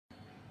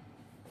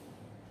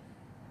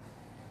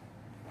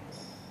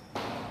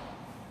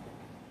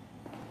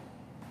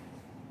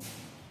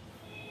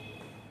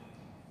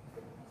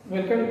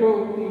Welcome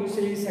to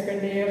UC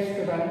second year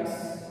students.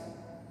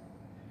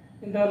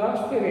 In the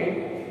last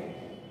period,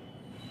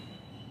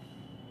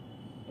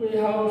 we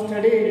have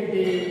studied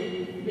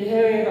the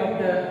behavior of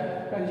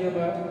the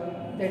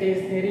consumer, that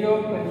is theory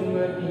of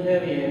consumer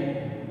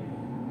behavior.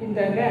 In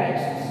the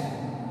next,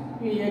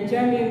 we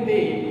examine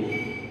the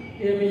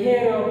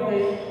behavior of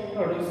the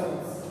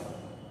producers.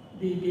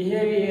 The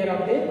behavior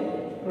of the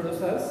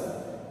producers,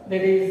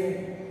 that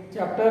is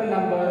chapter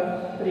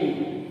number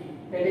 3.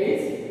 That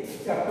is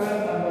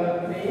chapter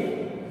number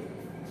 3.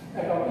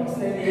 The topic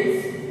name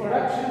is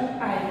production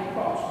and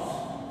costs.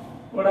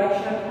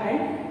 Production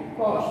and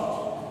costs.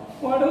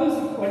 What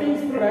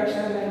is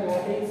production and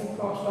what is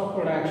cost of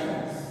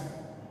productions?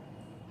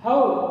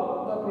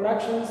 How the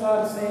productions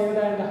are saved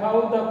and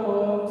how the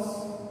firms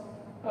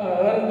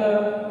earn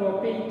the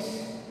profit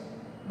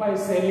by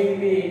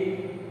selling the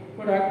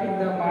product in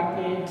the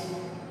market,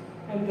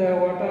 and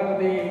what are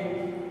the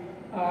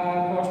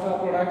cost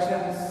of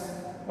productions.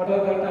 What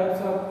are the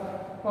types of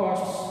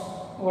costs?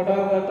 What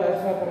are the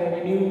types of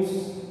revenues?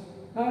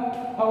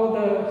 How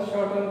the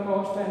short-term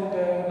cost and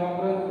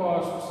long-run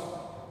costs?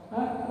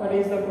 What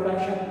is the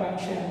production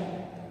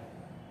function?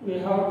 We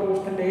have to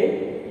study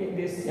in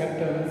these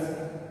chapters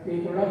the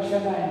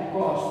production and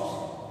costs.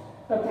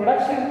 The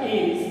production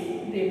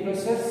is the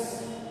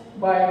process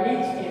by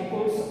which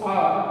inputs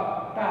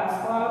are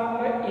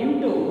transformed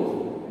into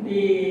the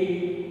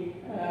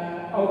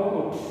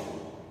output.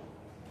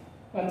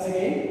 Once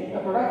again, the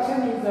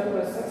production is the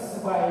process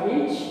by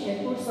which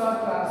inputs are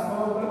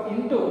transformed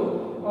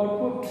into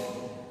output.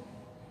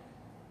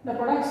 The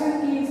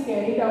production is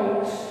carried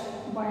out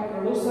by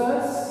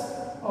producers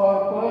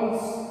or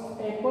firms.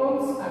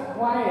 Firms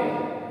acquire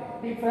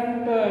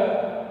different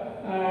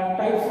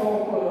types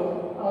of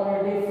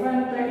or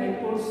different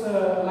inputs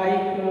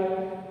like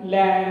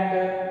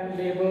land,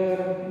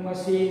 labor,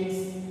 machines,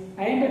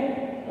 and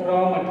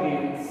raw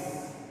materials,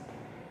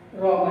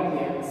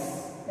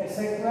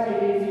 etc.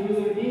 It is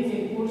used these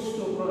inputs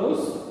to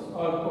produce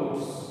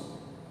outputs.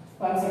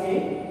 Once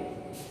again,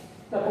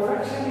 the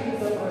production is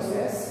the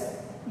process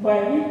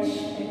by which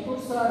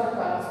inputs are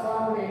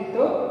transformed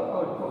into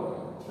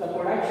output. The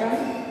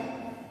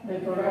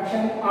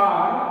production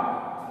are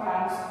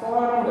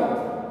transformed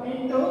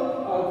into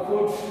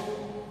output.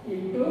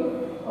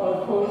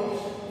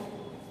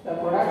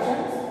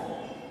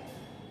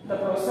 The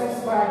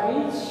process by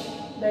which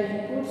the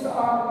inputs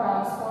are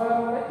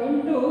transformed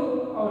into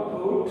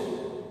output,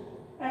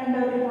 and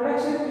the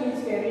production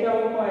is carried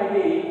out by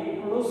the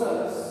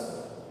producers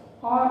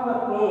or the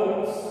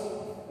firms.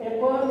 A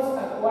firm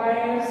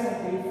acquires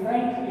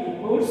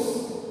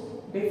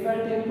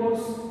different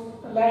inputs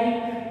like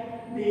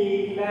the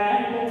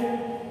land,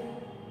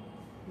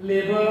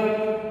 labor,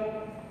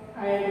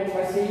 and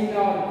machine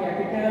or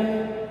capital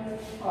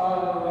or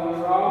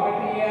raw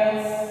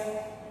materials,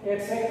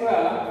 etc.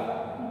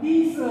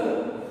 These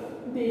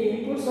the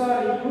inputs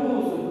are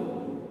used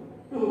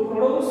to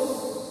produce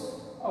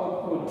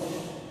output.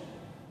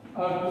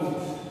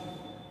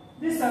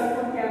 This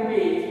output can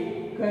be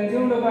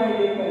consumed by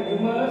the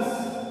consumers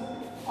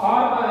or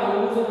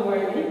used by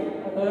the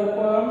other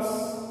firms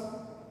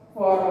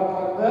for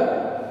further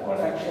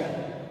production.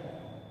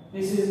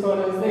 This is called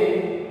as the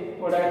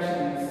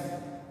productions.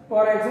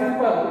 For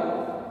example,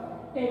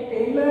 a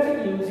tailor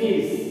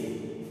uses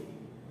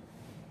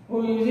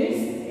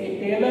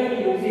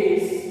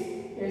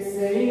a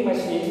sewing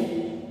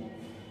machine,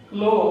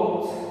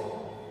 clothes,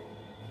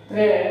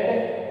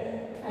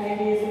 thread, and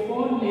his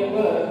own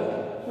labor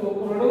to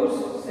produce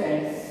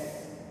sets.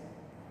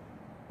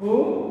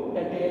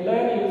 The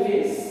tailor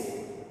uses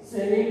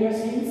sewing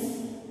machines,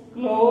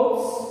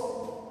 clothes,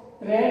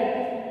 thread,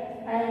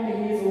 and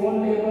his own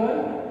labor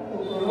to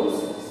produce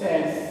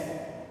sets.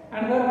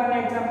 Another one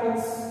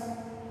examples.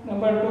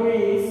 Number 2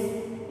 is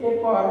a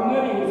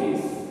farmer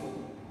uses.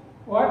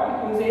 What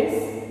uses?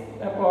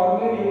 The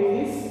farmer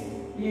uses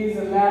his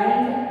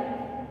land,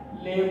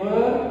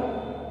 labor,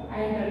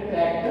 and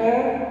tractor,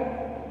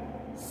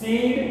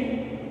 seed,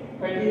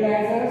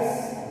 fertilizers,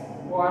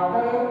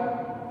 water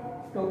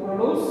to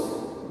produce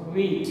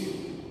wheat.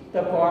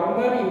 The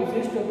farmer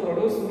uses to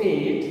produce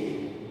wheat.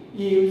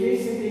 He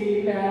uses the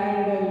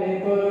land,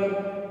 labor,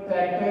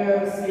 tractor,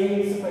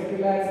 seeds,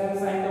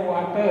 fertilizers, and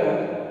water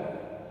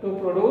to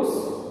produce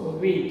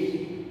wheat.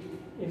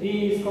 It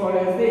is called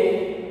as the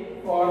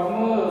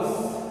farmer's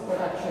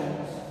production.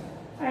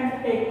 And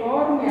a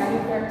car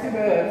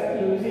manufacturer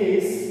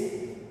uses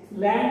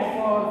land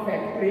for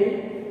factory.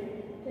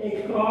 A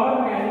car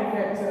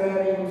manufacturer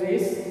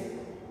uses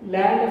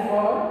land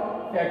for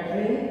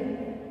factory,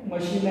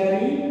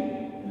 machinery,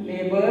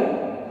 labor,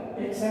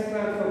 etc.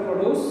 to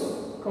produce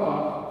car.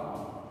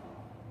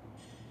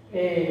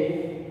 A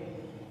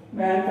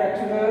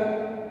manufacturer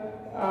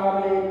or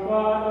a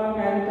car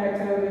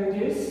manufacturer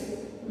uses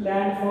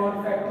land for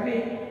factory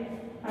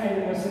and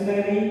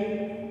machinery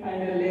and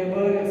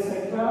labor, etc.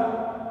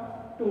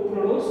 to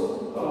produce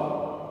car.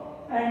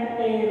 And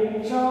a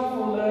rickshaw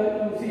puller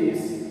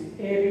uses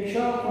a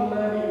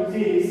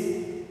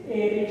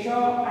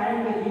rickshaw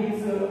and his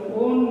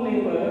own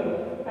labor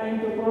and and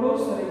to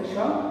produce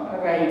rickshaw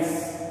rides.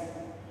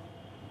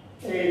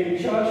 A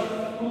rickshaw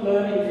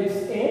puller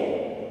uses a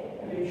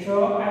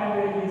rickshaw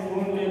and his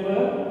own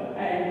labor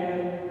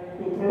and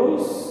to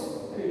produce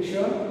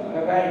rickshaw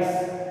rides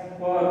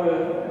for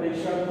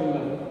rickshaw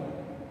puller.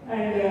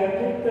 And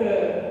fifth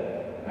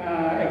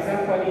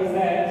example is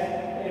that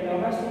a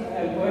domestic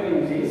helper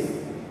uses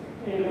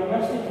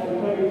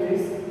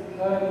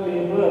her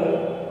labor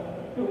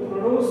to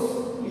produce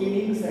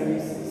cleaning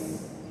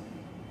services.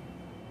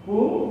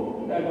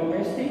 Who? The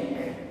domestic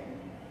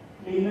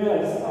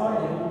cleaners or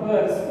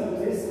helpers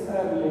uses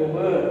her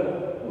labor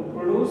to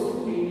produce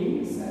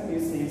cleaning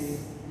services.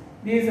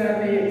 These are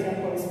the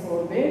examples for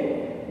the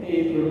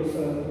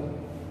producer.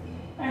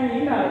 And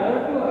in order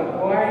to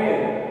acquire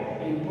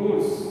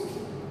inputs,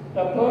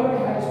 the firm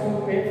has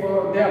to pay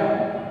for them.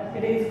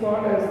 It is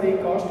called as the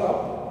cost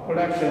of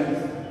production.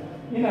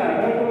 In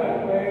order to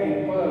acquire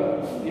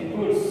inputs,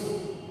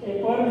 a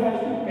firm has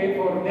to pay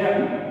for them.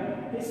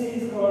 This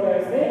is called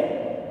as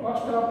the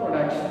cost of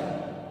production.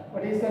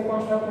 What is the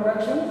cost of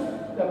production?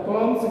 The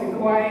firms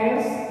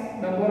requires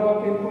number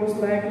of inputs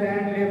like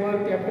land,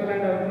 labor, capital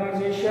and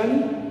organization,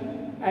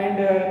 and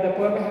the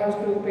firm has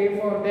to pay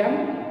for them.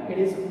 It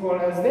is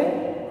called as the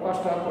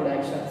cost of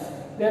productions.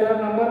 There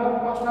are number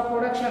of cost of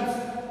productions.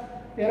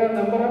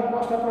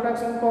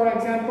 For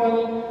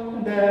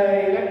example,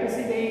 the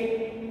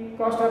electricity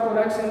cost of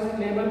production,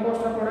 labor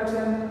cost of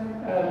production,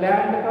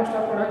 land cost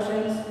of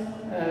productions,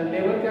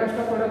 labor cost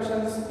of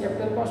productions,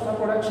 capital cost of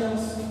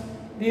productions.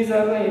 These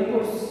are the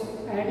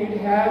inputs, and it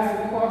has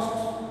a cost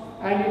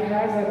and it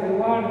has a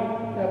reward.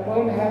 The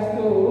firm has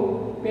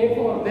to pay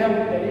for them.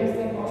 That is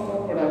the cost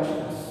of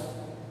productions.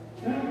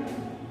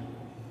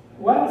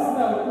 Once the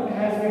output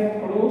has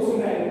been produced,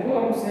 the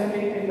firm sell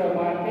it in the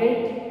market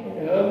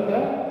and earn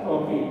the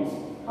profits.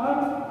 Or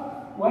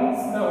once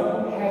the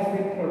output has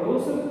been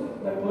produced,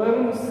 the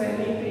firm sell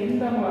it in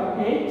the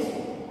market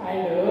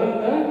and earn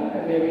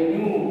the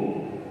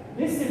revenue.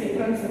 This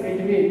difference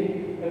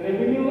between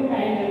revenue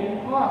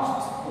and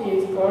cost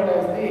is called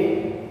as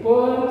the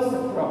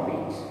firm's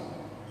profit.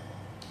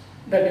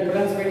 The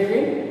difference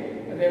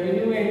between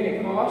revenue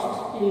and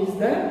cost is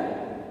the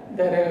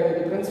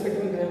difference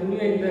between revenue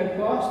and the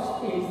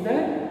cost is the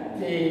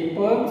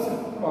firm's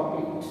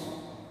profit.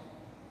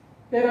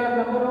 There are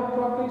number of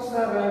profits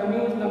or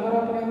revenues, number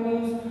of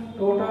revenues,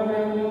 total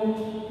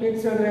revenue,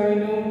 fixed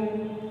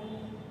revenue,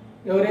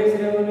 average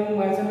revenue,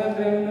 marginal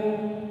revenue.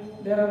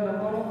 There are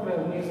number of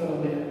revenues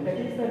over there. That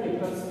is the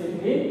difference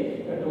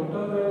between the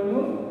total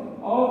revenue.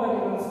 All the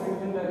difference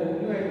between the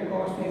revenue and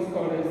cost is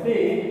called as the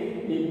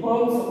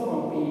firm's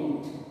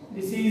profit.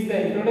 This is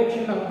the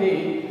introduction of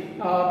the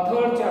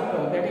third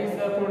chapter, that is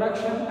the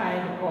production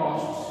and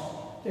costs.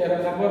 There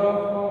are number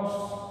of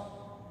costs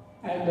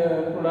and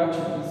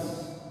productions.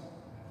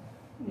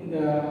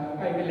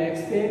 I will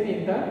explain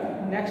in the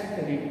next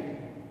reading.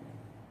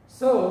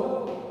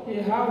 So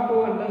you have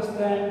to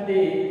understand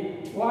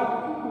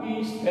what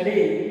we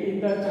study in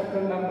the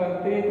chapter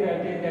number 3,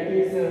 that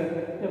is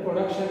the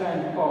production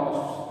and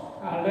costs.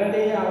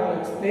 Already I have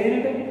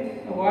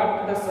explained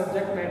what the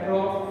subject matter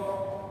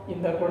of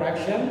in the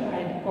production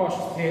and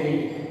cost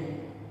theory.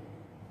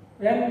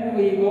 When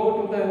we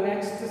go to the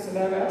next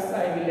syllabus,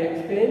 I will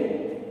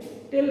explain.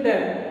 Till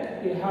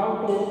then, we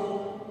have to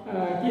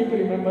keep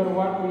remember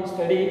what we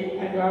study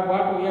and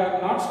what we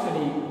are not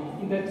studying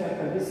in the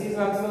chapter. This is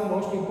also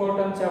most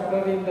important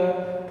chapter in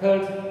the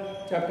third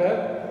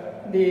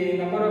chapter. The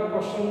number of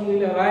questions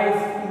will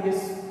arise in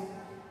this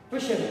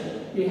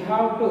question. We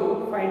have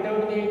to find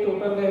out the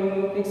total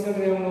revenue, fixed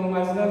revenue,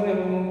 marginal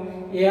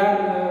revenue, AR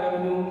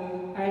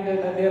revenue, and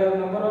there are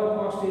number of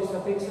costs: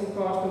 fixed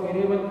cost,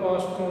 variable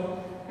cost,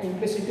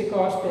 implicit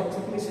cost,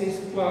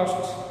 explicit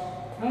cost,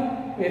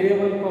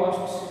 variable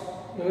costs,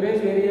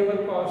 average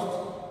variable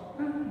cost.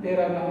 There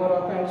are number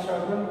of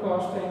short run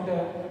cost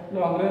and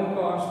long run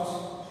costs.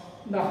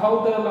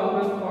 How the long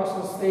run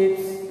cost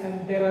shapes,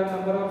 and there are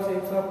number of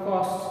shapes of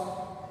costs: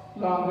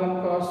 long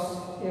run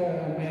costs,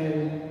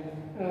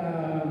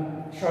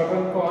 short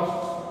run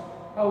costs.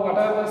 What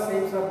are the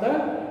shapes of the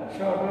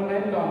short run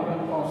and long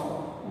run costs?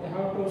 We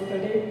have to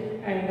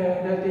study, and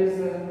that is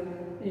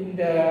in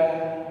the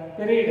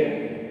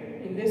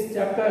period. In this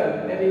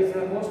chapter, there is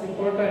most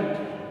important.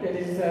 There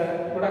is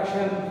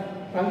production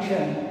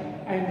function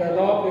and the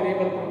law of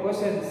variable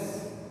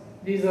proportions.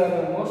 These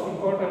are most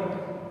important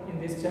in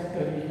this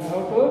chapter. We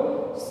have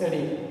to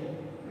study,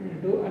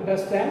 to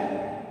understand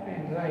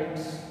and write.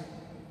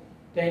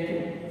 Thank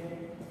you.